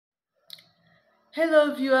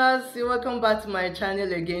Hello viewers, welcome back to my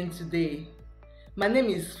channel again today. My name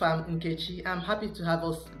is Nkechi. I'm happy to have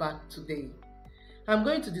us back today. I'm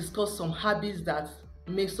going to discuss some habits that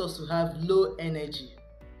makes us to have low energy.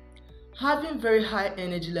 Having very high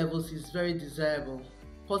energy levels is very desirable.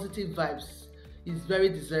 Positive vibes is very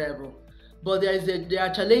desirable. But there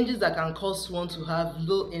are challenges that can cause one to have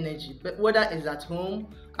low energy, whether it's at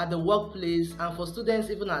home, at the workplace, and for students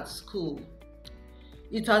even at school.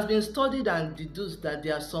 It has been studied and deduced that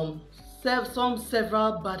there are several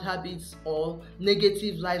bad habits or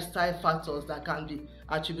negative lifestyle factors that can be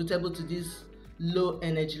attributable to these low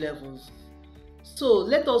energy levels. So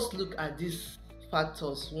let us look at these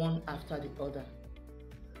factors one after the other.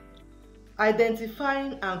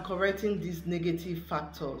 Identifying and correcting these negative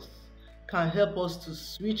factors can help us to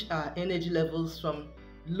switch our energy levels from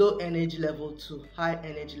low energy level to high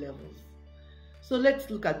energy levels. So let's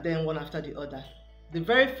look at them one after the other. The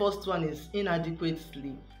very first one is inadequate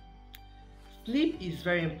sleep. Sleep is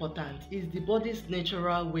very important. It's the body's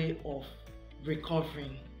natural way of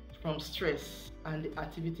recovering from stress and the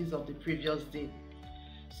activities of the previous day.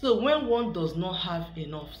 So when one does not have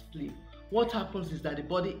enough sleep, what happens is that the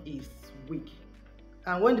body is weak.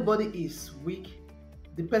 And when the body is weak,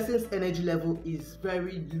 the person's energy level is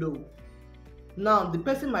very low. Now, the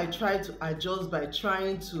person might try to adjust by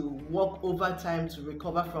trying to work overtime to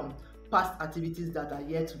recover from past activities that are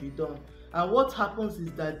yet to be done. And what happens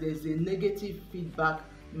is that there's a negative feedback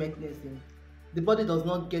mechanism. The body does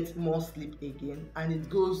not get more sleep again and it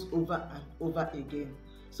goes over and over again.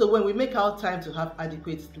 So when we make our time to have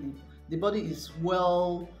adequate sleep, the body is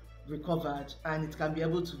well recovered and it can be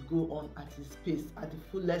able to go on at its pace at the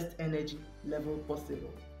fullest energy level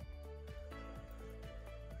possible.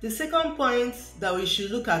 The second point that we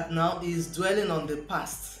should look at now is dwelling on the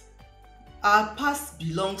past. Our past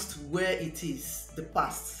belongs to where it is, the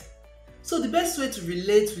past. So the best way to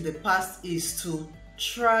relate with the past is to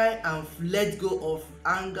try and let go of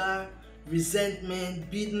anger, resentment,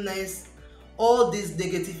 bitterness. All these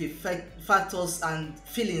negative factors and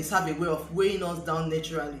feelings have a way of weighing us down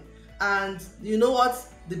naturally. And you know what?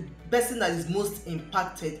 The person that is most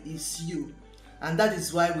impacted is you. And that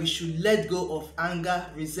is why we should let go of anger,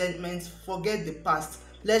 resentment, forget the past.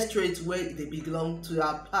 Let's throw it where they belong, to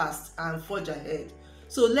our past, and forge ahead.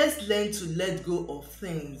 So let's learn to let go of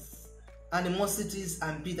things, animosities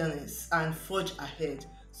and bitterness, and forge ahead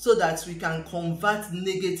so that we can convert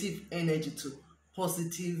negative energy to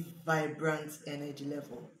positive, vibrant energy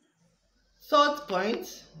level. Third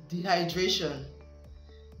point, dehydration.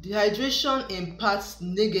 Dehydration impacts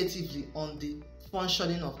negatively on the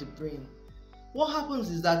functioning of the brain. What happens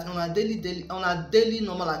is that on our daily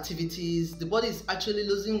normal activities, the body is actually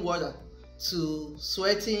losing water to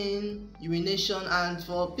sweating, urination, and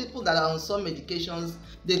for people that are on some medications,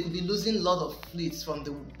 they could be losing a lot of fluids from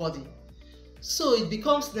the body. So it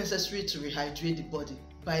becomes necessary to rehydrate the body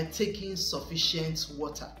by taking sufficient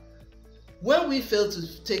water. When we fail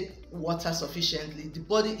to take water sufficiently, the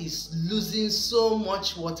body is losing so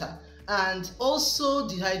much water. And also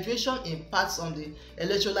dehydration impacts on the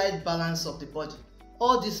electrolyte balance of the body.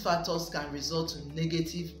 All these factors can result in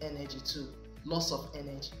negative energy too, loss of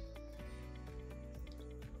energy.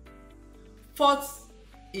 Fourth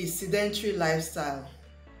is sedentary lifestyle.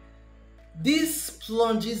 This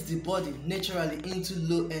plunges the body naturally into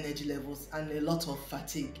low energy levels and a lot of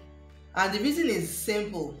fatigue. And the reason is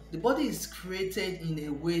simple. The body is created in a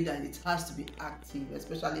way that it has to be active,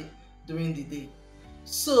 especially during the day.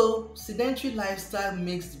 So sedentary lifestyle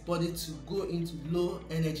makes the body to go into low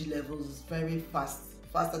energy levels very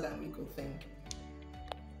faster than we could think.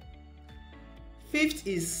 Fifth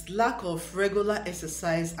is lack of regular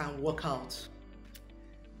exercise and workout.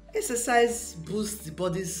 Exercise boosts the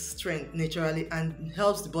body's strength naturally and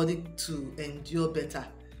helps the body to endure better.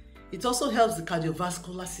 It also helps the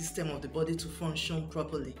cardiovascular system of the body to function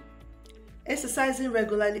properly. Exercising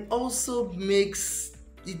regularly also makes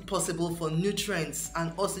it possible for nutrients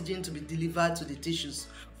and oxygen to be delivered to the tissues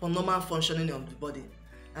for normal functioning of the body.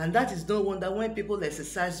 And that is no wonder when people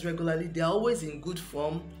exercise regularly, they are always in good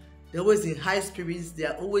form, they're always in high spirits, they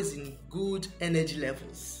are always in good energy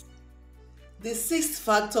levels. The sixth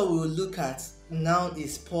factor we will look at now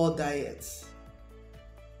is poor diet.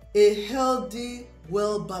 A healthy,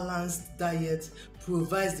 well-balanced diet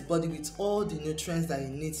provides the body with all the nutrients that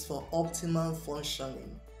it needs for optimal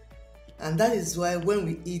functioning. And that is why when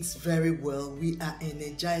we eat very well, we are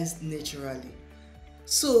energized naturally.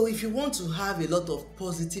 So if you want to have a lot of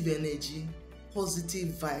positive energy, positive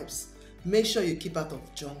vibes, make sure you keep out of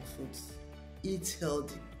junk foods. Eat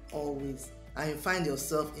healthy always and you find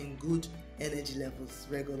yourself in good energy levels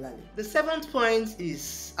regularly. The seventh point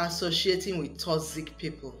is associating with toxic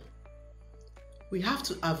people. We have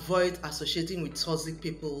to avoid associating with toxic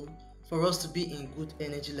people for us to be in good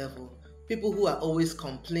energy level. People who are always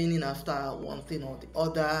complaining after one thing or the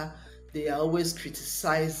other, they are always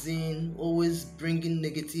criticizing, always bringing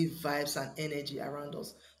negative vibes and energy around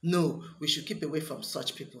us. No, we should keep away from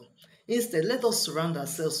such people. Instead, let us surround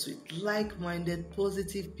ourselves with like-minded,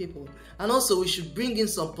 positive people. And also, we should bring in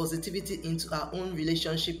some positivity into our own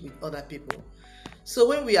relationship with other people. So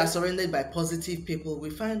when we are surrounded by positive people, we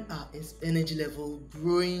find our energy level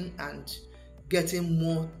growing and getting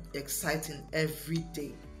more exciting every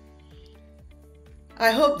day.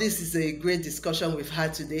 I hope this is a great discussion we've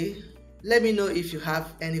had today. Let me know if you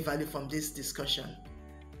have any value from this discussion.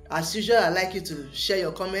 As usual, I'd like you to share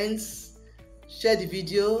your comments, share the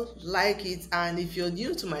video, like it, and if you're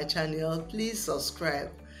new to my channel, please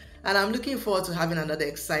subscribe. And I'm looking forward to having another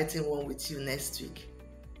exciting one with you next week.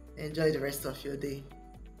 Enjoy the rest of your day.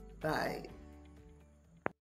 Bye.